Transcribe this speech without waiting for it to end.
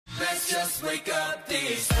just wake up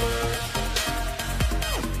these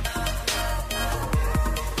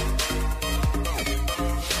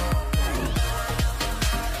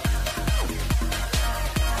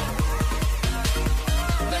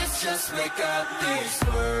Let's just wake up these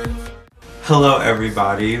words. Hello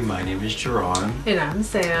everybody, my name is Jerron. And I'm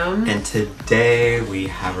Sam. And today we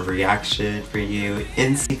have a reaction for you.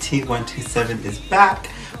 NCT 127 is back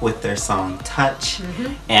with their song Touch.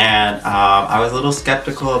 And I was a little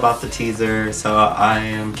skeptical about the teaser, so I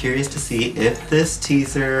am curious to see if this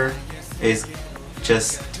teaser is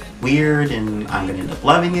just weird and I'm gonna end up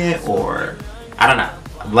loving it, or I don't know.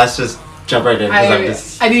 Let's just jump right in.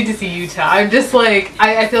 I need to see Utah. I'm just like,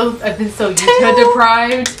 I feel I've been so Utah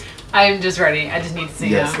deprived. I'm just ready. I just need to see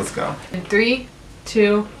Yes, them. let's go. In 3,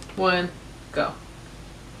 2, 1, go.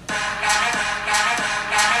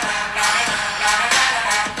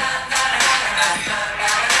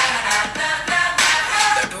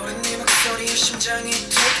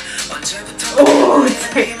 Oh,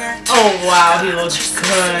 it's like, oh wow, he looks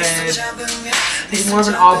good. He's more of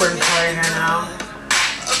an auburn color hair now.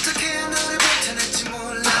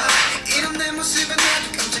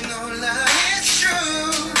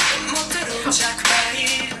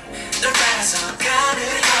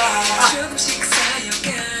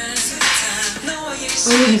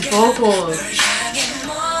 Oh, these vocals.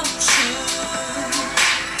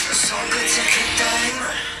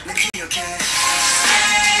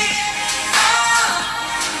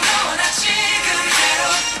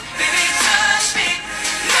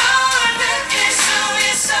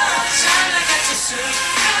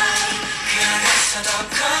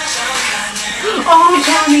 Oh,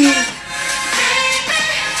 Johnny!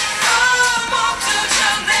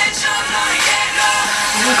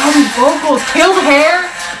 Oh my god, these vocals! Kill the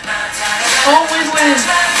hair! Oh, win-win!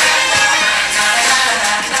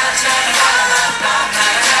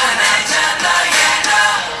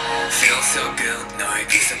 Feel so good, 너의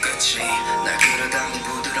기색같이 날 끌어당긴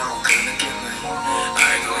부드러운 그 느낌을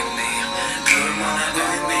알고 있니? 그걸 원하고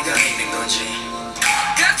의미가 있는 거지.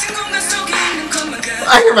 같은 공간 속에 있는 것만 같아.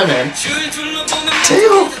 I hear my man.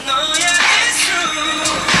 Tail.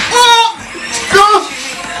 Oh! Go!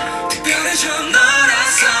 특별해져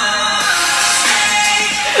너라서.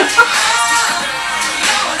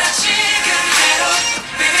 너와 나 지금대로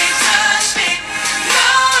baby touch me.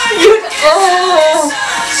 You, oh!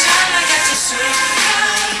 잘 나갔던 순간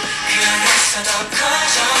그 안에서 더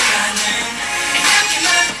커져가는 이렇게만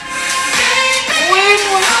baby.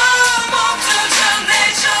 Win-win! 모두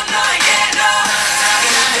전해줘 너에게로.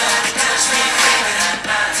 touch me baby.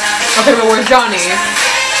 Okay, but where's Johnny?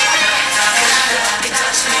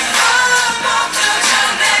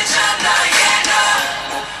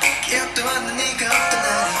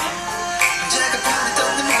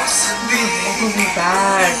 Vocals is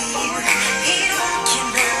back.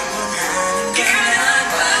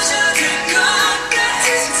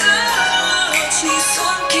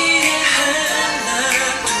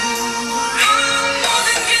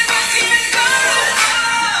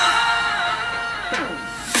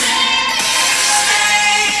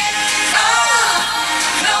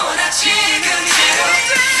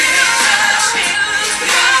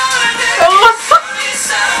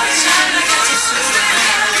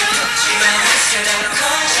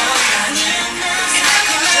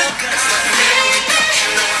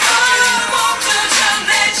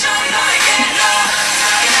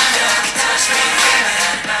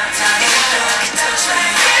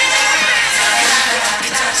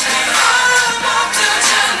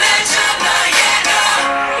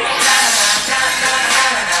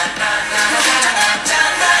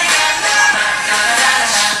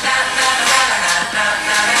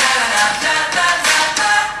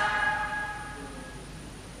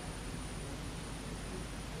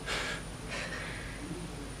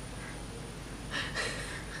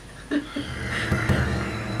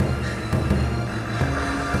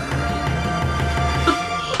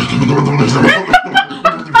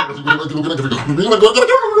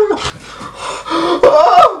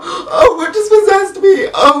 Oh, what just possessed me?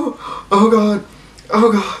 Oh god.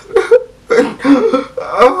 Oh god.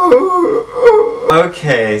 Oh.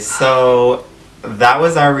 Okay, so that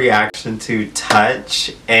was our reaction to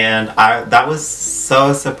Touch, and that was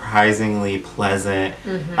so surprisingly pleasant.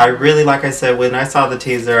 I really, like I said, when I saw the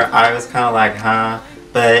teaser, I was kind of like, huh?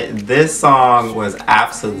 But this song was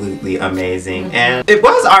absolutely amazing, and it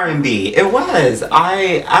was R&B. It was.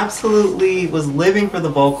 I absolutely was living for the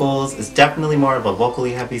vocals. It's definitely more of a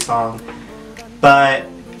vocally heavy song, but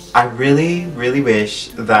I really, really wish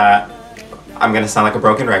that, I'm gonna sound like a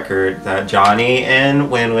broken record, that Johnny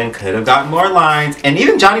and Win-Win could have gotten more lines, and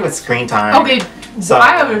even Johnny with screen time. Okay, So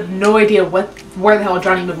I have no idea where the hell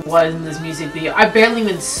Johnny was in this music video. I barely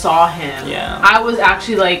even saw him. Yeah. I was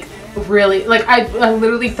actually like really like I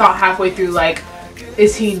literally thought halfway through like,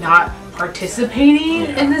 is he not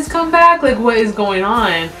participating in this comeback? Like, what is going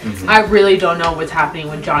on? I really don't know what's happening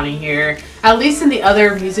with Johnny here. At least in the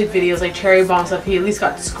other music videos like Cherry Bomb stuff, he at least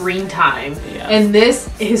got screen time. And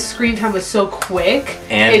his screen time was so quick.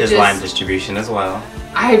 And his line distribution as well.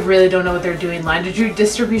 I really don't know what they're doing line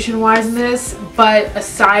distribution wise in this, but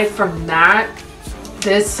aside from that,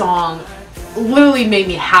 this song literally made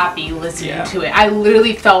me happy listening to it. I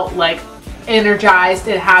literally felt like energized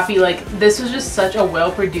and happy. Like, this was just such a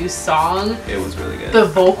well-produced song. It was really good. The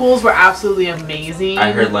vocals were absolutely amazing.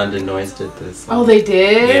 I heard London Noise did this song. Oh, they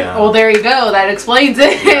did? Yeah. Oh, there you go. That explains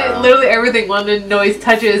it. Yeah. Literally everything London Noise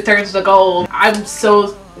touches turns to gold. I'm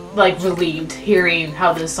so like relieved hearing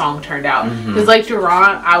how this song turned out, because like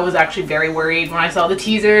Durant, I was actually very worried when I saw the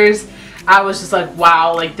teasers. I was just like,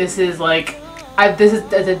 wow, like this is like this is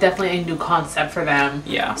definitely a new concept for them.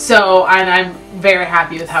 Yeah. So, and I'm very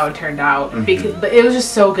happy with how it turned out, but it was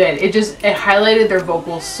just so good. It highlighted their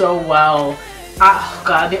vocals so well. Oh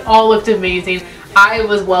god, they all looked amazing. I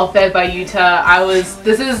was well fed by Yuta.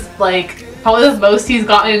 This is like probably the most he's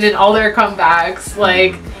gotten in all their comebacks.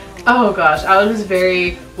 Like, oh gosh, I was just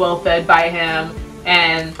very well fed by him.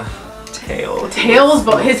 And Tails,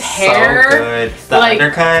 his hair, so good. The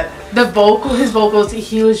undercut, his vocals,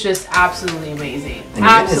 he was just absolutely amazing. And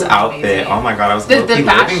even his outfit, amazing. Oh my god, I was the living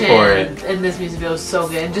for it. In this music video was so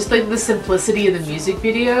good. And just like the simplicity of the music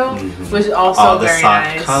video was also all the very soft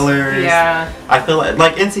nice. colors. Yeah, I feel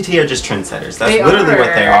like NCT are just trendsetters. That's literally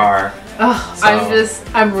what they are. Oh, so.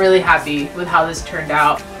 I'm really happy with how this turned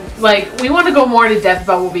out. Like, we want to go more into depth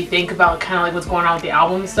about what we think about kind of like what's going on with the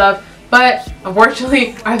album and stuff, but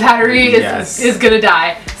unfortunately our battery is gonna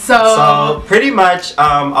die. So pretty much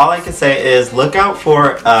all I can say is look out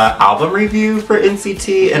for an album review for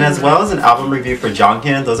NCT and as well as an album review for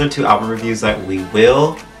Jonghyun. Those are two album reviews that we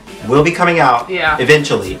will be coming out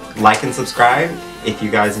eventually. Like and subscribe if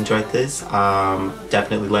you guys enjoyed this.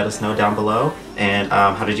 Definitely let us know down below. And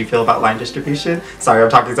how did you feel about line distribution? Sorry, I'm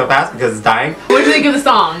talking so fast because it's dying. What did you think of the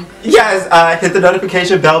song? Yes, hit the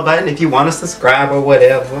notification bell button if you want to subscribe or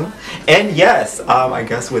whatever. And yes, I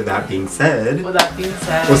guess with that being said, we'll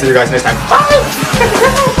see you guys next time. Bye!